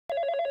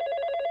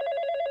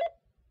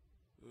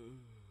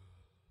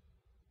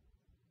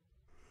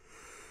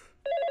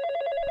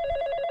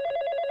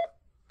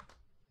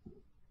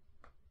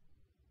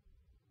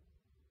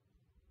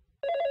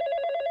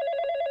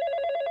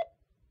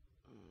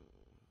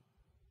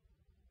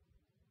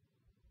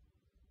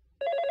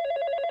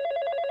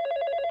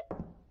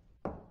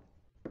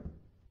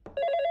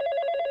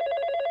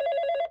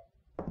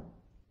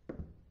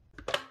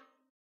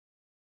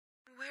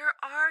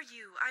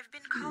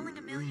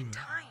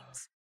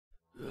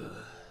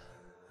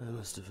I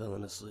must have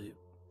fallen asleep.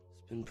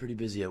 It's been pretty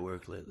busy at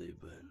work lately,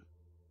 but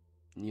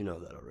you know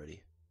that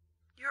already.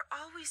 You're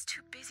always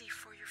too busy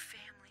for your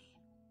family.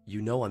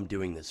 You know I'm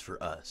doing this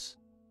for us.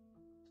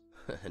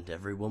 And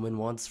every woman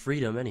wants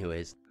freedom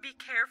anyways. Be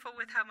careful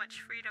with how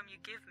much freedom you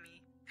give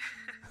me.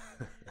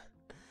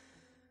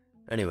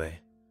 Anyway,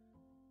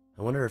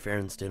 I wonder if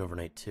Erin's staying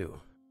overnight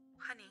too.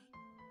 Honey,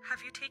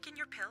 have you taken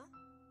your pill?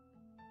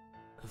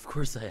 Of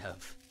course I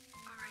have.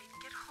 Alright,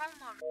 get home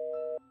already.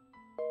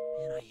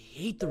 Man, I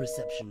hate the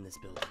reception in this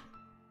building.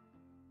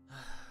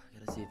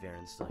 Gotta see if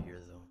Erin's still here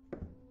though.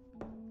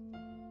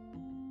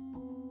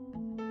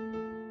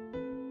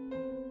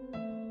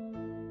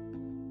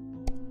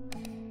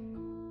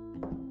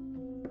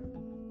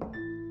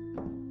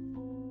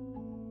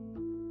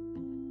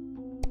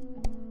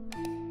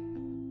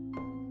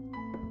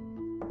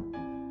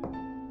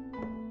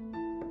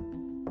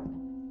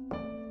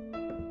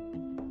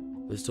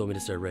 Liz told me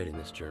to start writing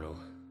this journal.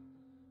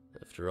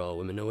 After all,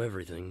 women know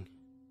everything.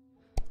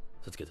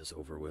 Let's get this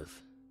over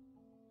with.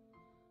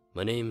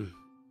 My name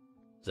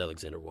is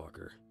Alexander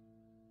Walker,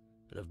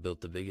 and I've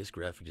built the biggest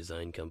graphic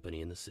design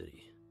company in the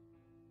city.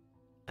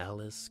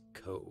 Alice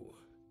Co.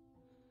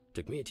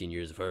 Took me 18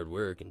 years of hard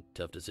work and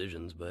tough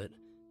decisions, but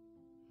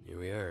here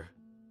we are.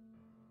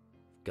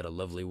 Got a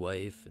lovely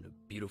wife and a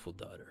beautiful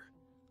daughter,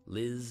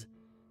 Liz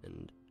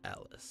and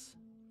Alice.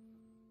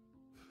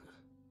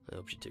 I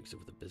hope she takes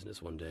over the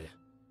business one day.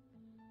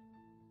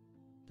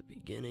 The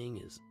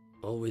beginning is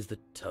always the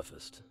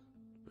toughest,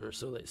 or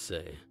so they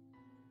say.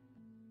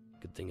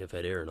 Good thing I've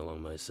had Erin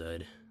along my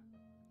side.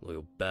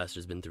 Loyal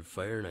bastard's been through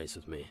fire and ice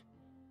with me.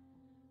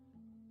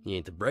 He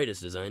ain't the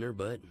brightest designer,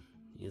 but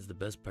he is the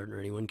best partner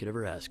anyone could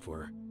ever ask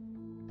for.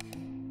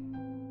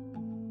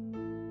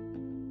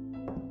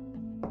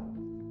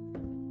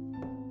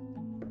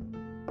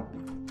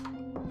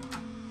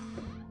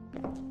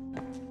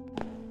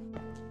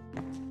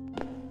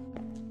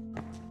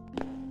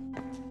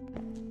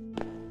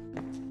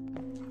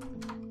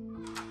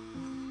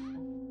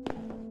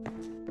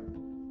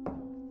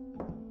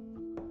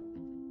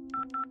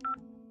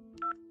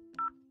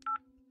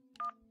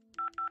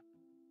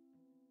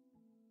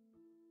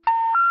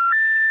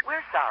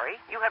 Sorry,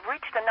 you have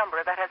reached a number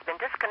that has been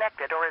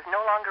disconnected or is no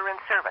longer in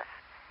service.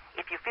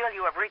 If you feel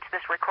you have reached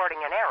this recording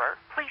in error,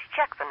 please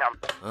check the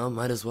number. Well,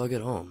 might as well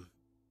get home.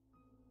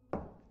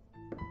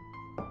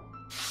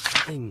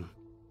 Something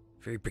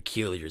very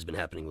peculiar has been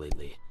happening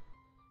lately.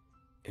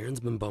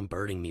 Erin's been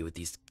bombarding me with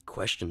these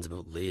questions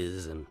about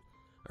Liz and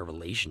our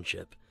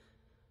relationship.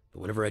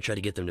 But whenever I try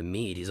to get them to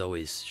meet, he's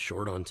always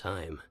short on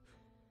time.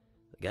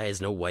 The guy has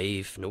no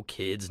wife, no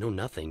kids, no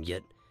nothing,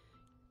 yet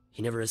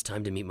he never has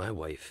time to meet my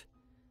wife.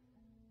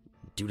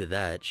 Due to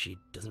that, she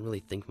doesn't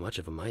really think much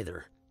of him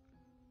either.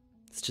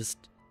 It's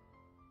just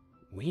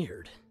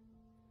weird.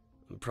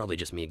 Probably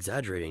just me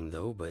exaggerating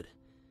though, but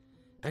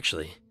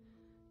actually,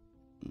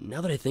 now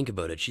that I think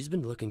about it, she's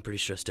been looking pretty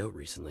stressed out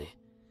recently.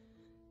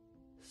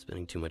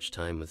 Spending too much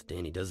time with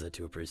Danny does that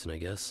to a person, I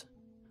guess.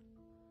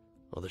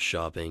 All the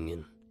shopping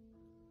and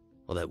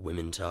all that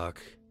women talk,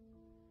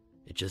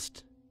 it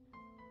just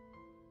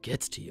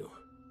gets to you.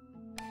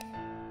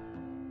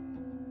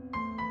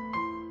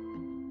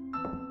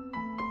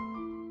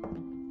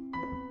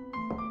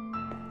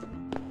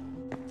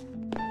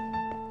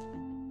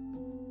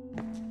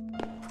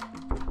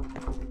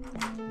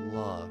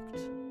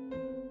 Locked.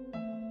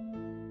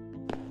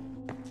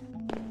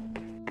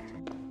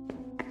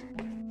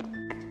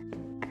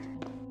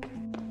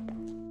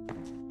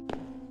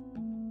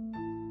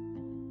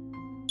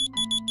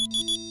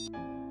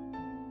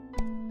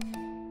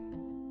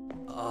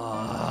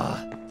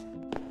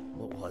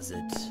 What was it?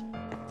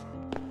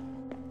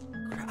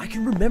 I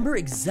can remember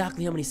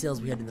exactly how many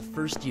sales we had in the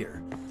first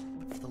year,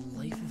 but for the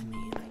life of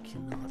me, I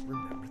cannot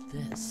remember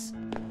this.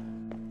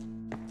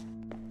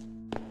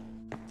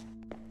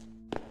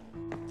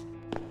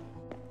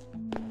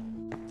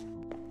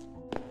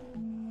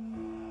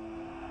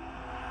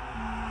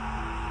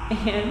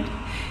 And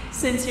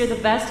since you're the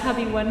best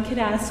hubby one could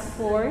ask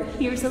for,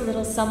 here's a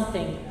little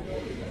something.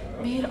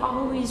 May it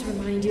always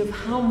remind you of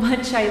how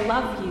much I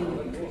love you.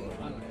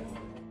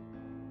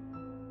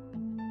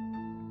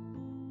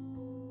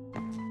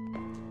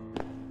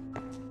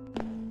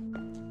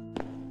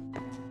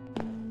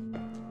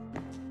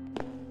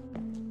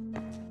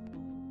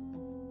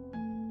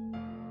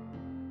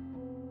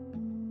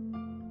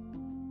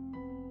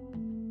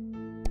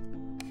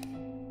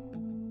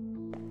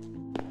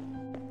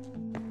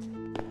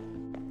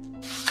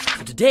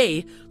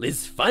 Today,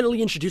 Liz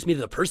finally introduced me to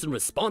the person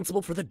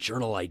responsible for the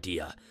journal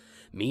idea.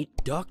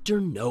 Meet Dr.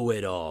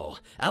 Know-It-All.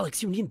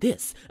 Alex, you need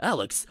this.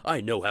 Alex,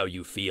 I know how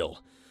you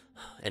feel.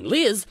 And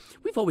Liz,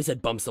 we've always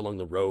had bumps along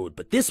the road,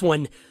 but this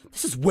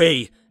is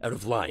way out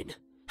of line.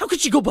 How could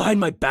she go behind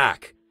my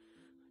back?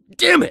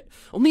 Damn it!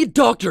 Only a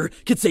doctor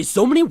could say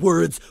so many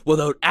words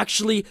without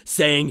actually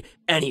saying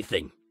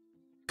anything.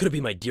 Could it be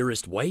my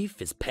dearest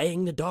wife is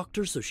paying the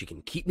doctor so she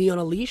can keep me on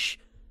a leash?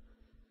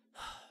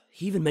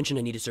 He even mentioned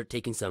I need to start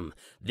taking some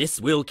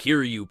 "this will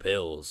cure you"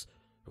 pills.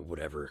 Or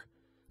whatever.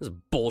 This is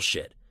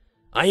bullshit.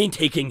 I ain't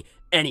taking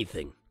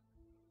anything.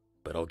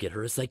 But I'll get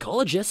her a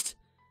psychologist.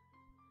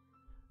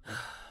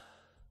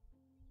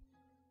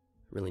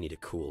 Really need to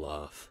cool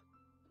off.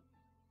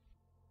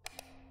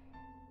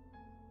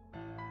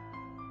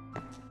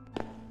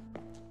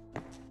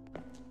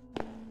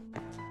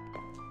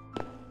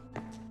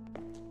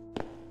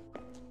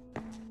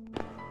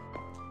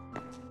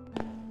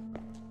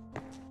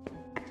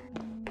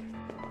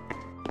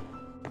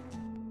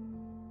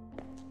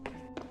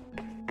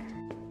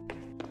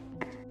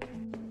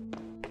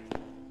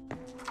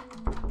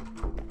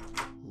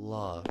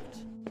 Locked.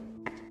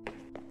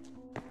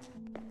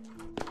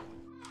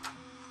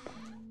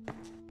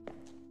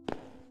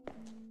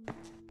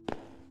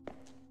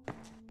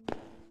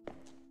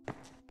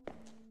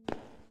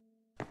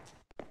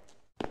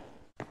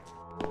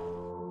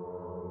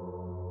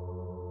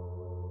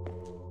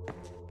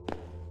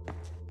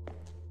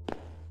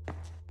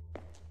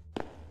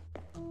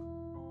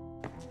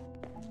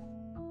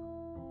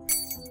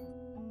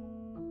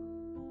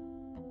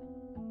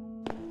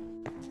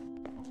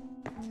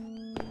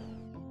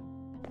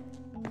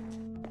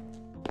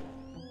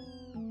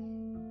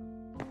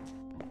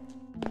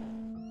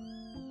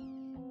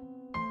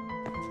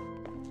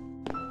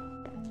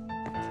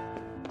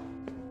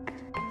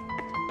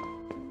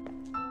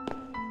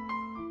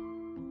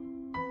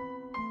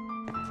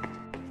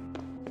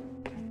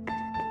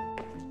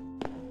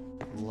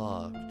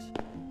 Locked.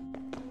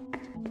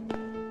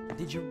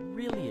 Did you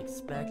really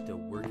expect a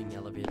working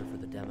elevator for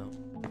the demo?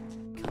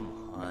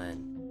 Come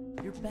on,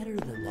 you're better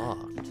than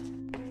locked.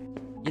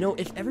 You know,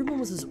 if everyone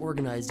was as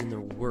organized in their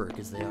work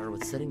as they are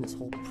with setting this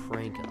whole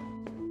prank up,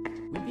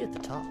 we'd be at the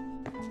top.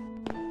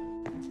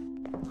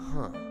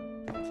 Huh.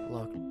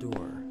 Locked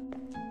door.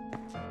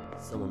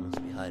 Someone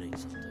must be hiding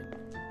something.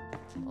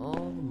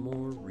 All the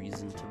more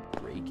reason to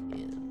break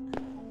in.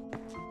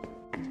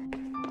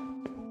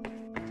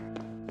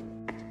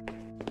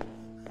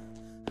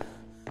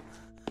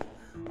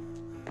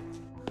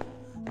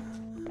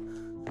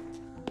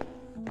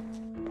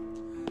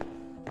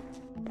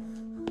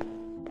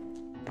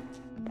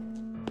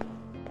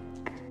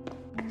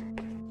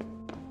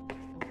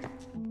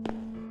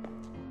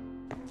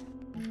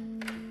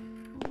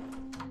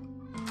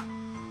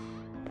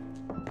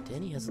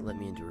 Danny hasn't let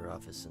me into her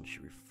office since she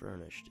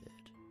refurnished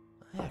it.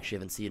 I actually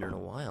haven't seen her in a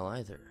while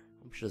either.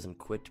 Hope she doesn't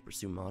quit to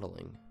pursue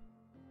modeling.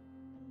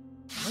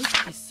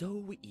 Life is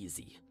so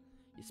easy.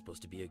 You're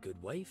supposed to be a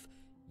good wife,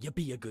 you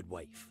be a good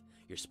wife.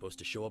 You're supposed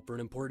to show up for an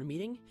important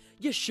meeting,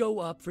 you show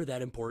up for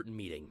that important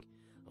meeting.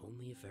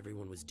 Only if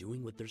everyone was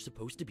doing what they're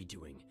supposed to be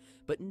doing.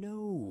 But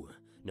no,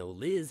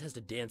 Liz has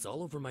to dance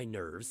all over my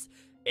nerves,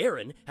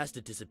 Aaron has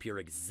to disappear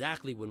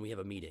exactly when we have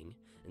a meeting,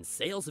 and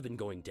sales have been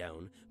going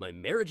down, my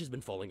marriage has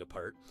been falling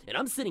apart, and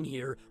I'm sitting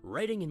here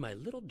writing in my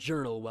little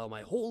journal while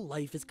my whole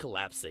life is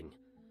collapsing.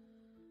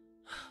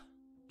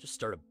 Just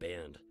start a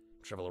band,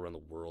 travel around the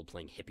world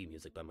playing hippie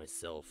music by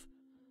myself.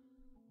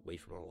 Away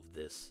from all of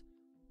this.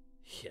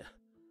 Yeah,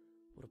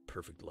 what a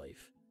perfect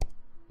life.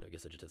 I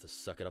guess I just have to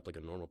suck it up like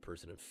a normal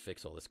person and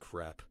fix all this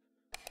crap.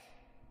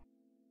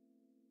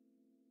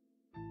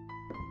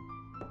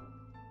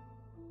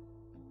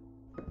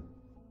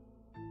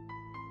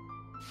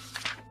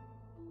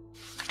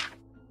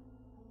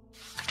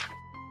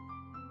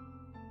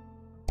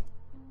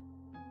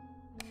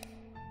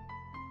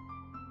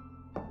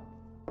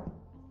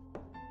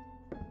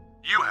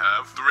 You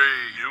have 3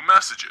 new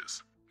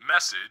messages.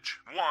 Message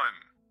 1.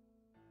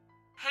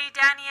 Hey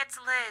Danny, it's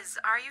Liz.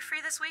 Are you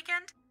free this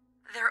weekend?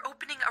 They're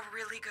opening a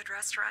really good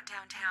restaurant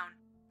downtown.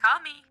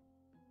 Call me.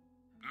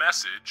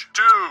 Message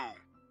 2.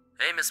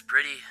 Hey, Miss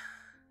Pretty.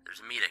 There's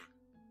a meeting.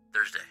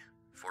 Thursday,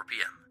 4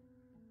 p.m.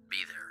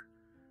 Be there.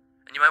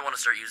 And you might want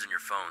to start using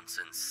your phone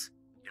since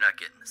you're not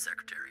getting the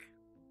secretary.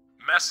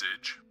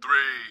 Message 3.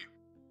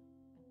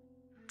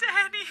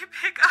 Danny,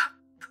 pick up,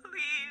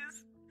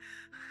 please.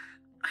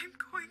 I'm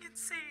going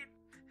insane.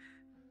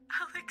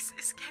 Alex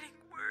is getting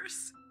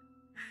worse.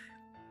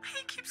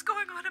 He keeps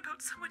going on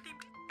about someone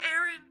named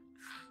Aaron.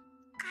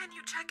 Can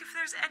you check if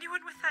there's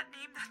anyone with that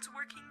name that's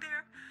working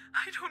there?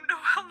 I don't know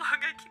how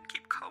long I can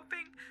keep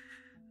coping.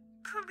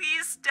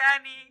 Please,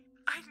 Danny,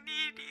 I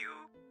need you.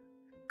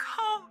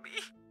 Call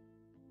me.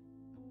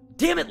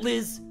 Damn it,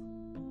 Liz!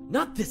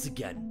 Not this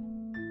again!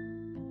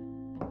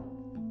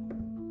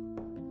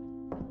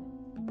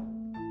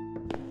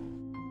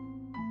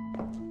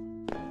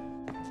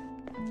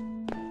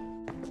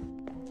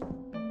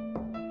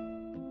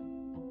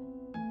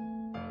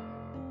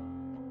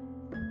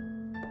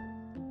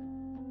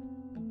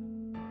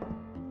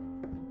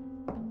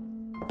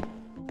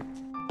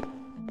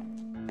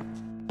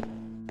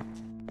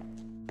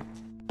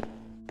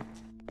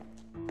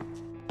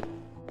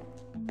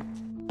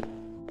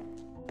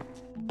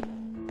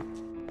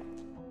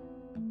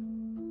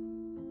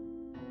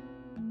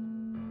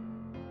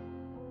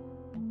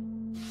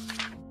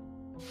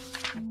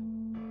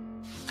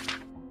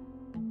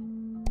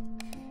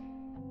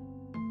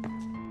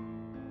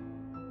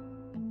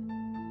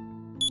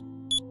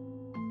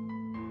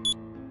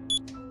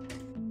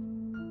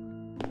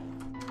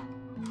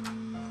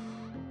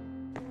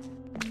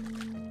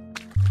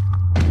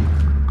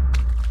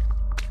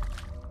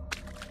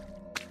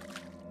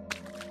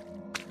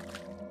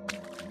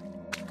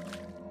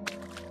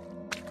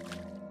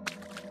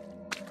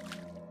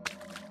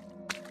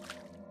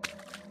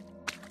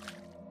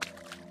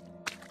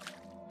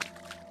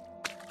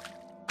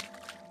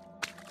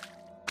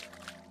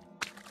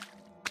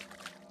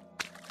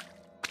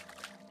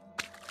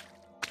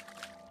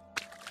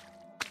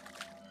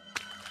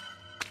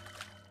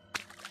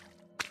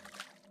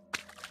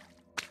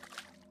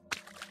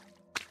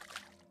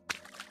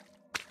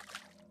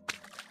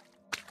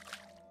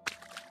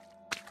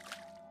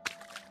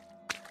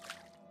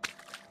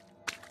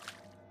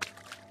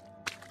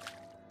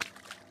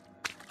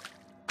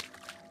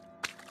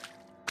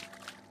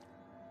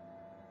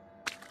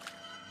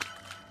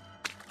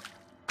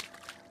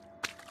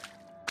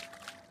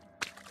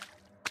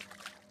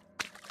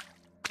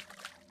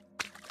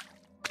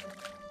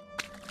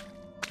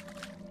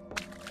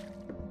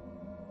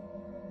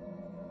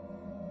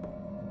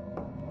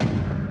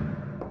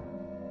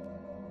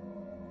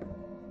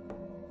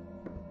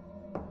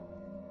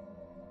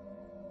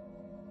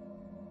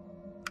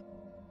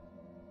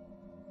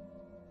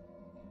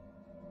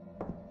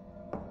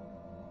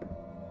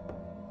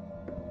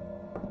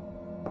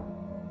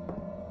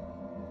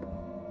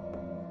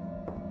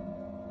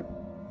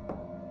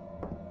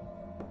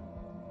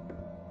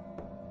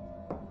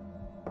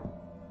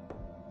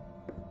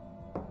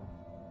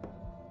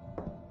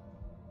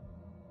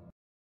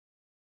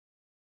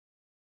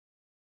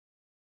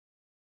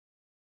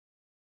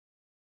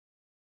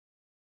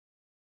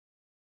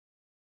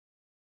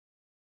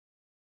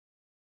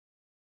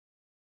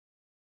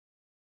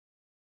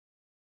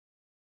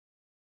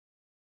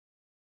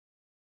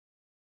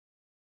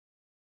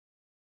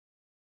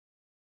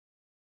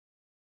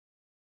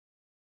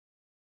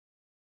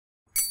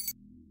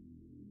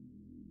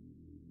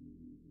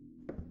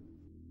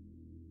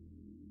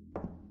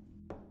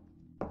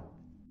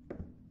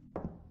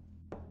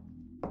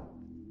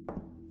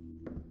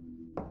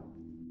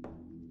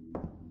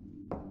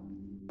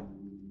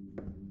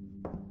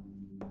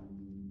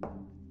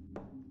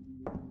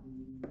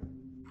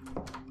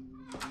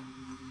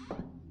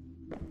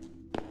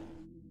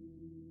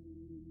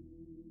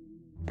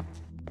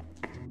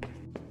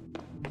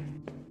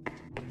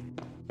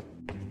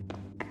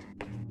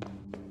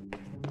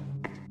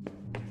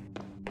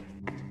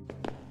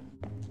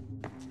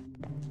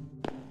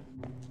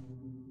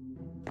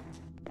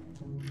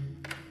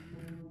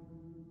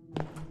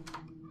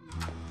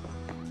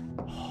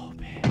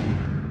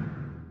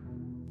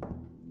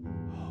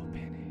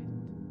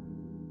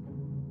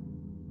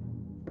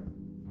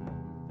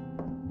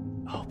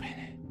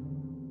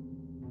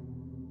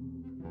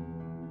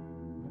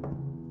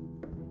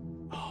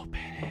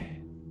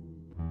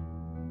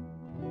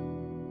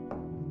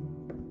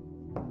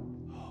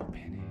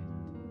 Open it.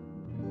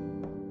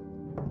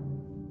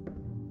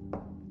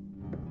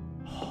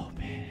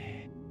 Open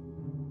it.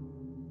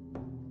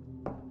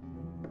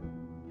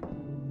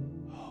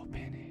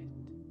 Open it.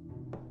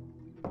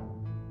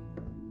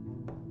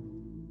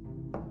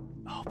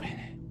 Open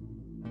it.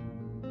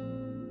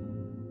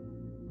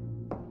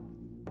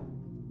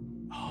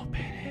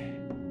 Open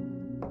it.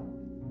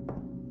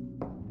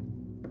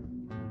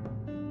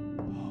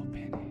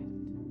 Open it.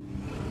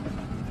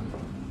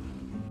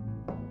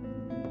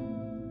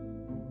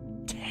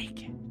 Take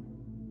it.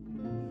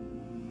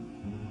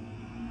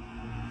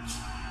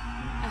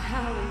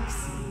 Alex,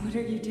 what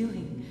are you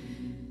doing?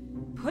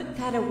 Put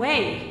that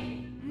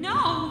away.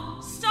 No!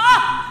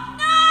 Stop!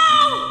 No!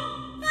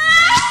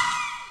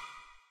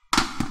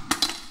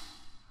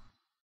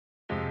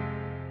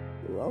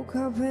 Woke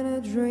up in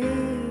a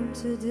dream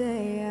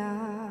today.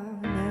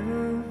 I've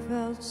never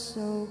felt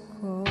so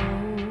cold.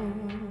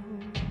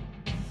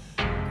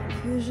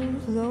 Confusion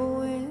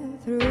flowing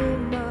through